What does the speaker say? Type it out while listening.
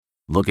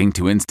Looking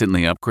to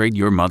instantly upgrade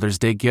your Mother's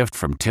Day gift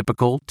from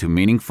typical to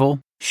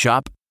meaningful?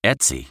 Shop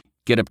Etsy.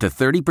 Get up to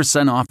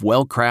 30% off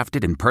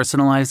well-crafted and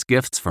personalized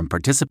gifts from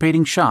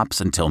participating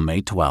shops until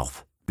May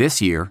 12th. This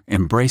year,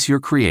 embrace your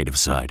creative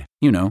side.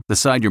 You know, the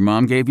side your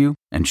mom gave you.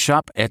 And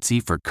shop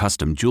Etsy for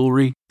custom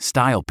jewelry,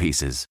 style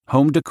pieces,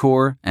 home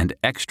decor, and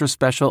extra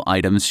special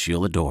items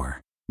she'll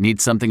adore.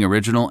 Need something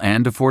original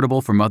and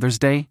affordable for Mother's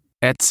Day?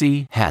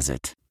 Etsy has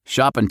it.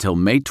 Shop until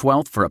May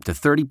 12th for up to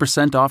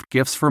 30% off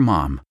gifts for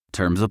mom.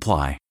 Terms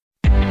apply.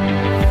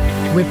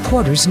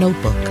 Reporter's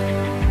Notebook.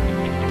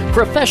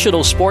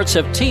 Professional sports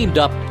have teamed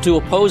up to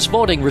oppose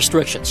voting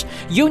restrictions.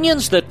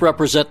 Unions that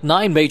represent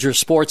 9 major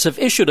sports have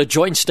issued a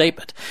joint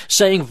statement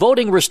saying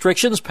voting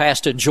restrictions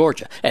passed in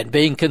Georgia and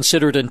being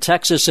considered in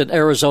Texas and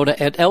Arizona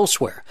and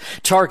elsewhere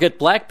target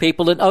black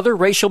people and other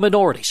racial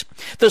minorities.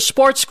 The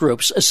sports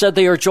groups said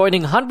they are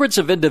joining hundreds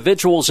of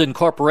individuals and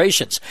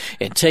corporations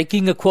in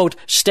taking a, quote,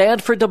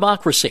 stand for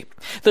democracy.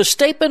 The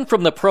statement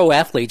from the pro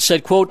athletes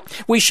said, quote,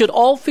 we should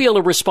all feel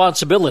a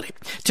responsibility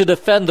to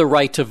defend the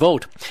right to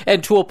vote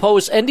and to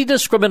oppose any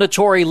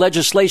discriminatory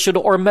legislation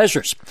or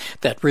measures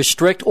that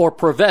restrict or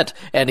prevent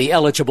any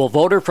eligible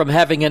voter from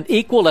having an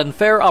equal and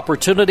fair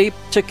opportunity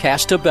to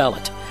cast a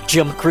ballot.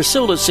 Jim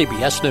Crisilla,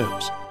 CBS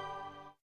News.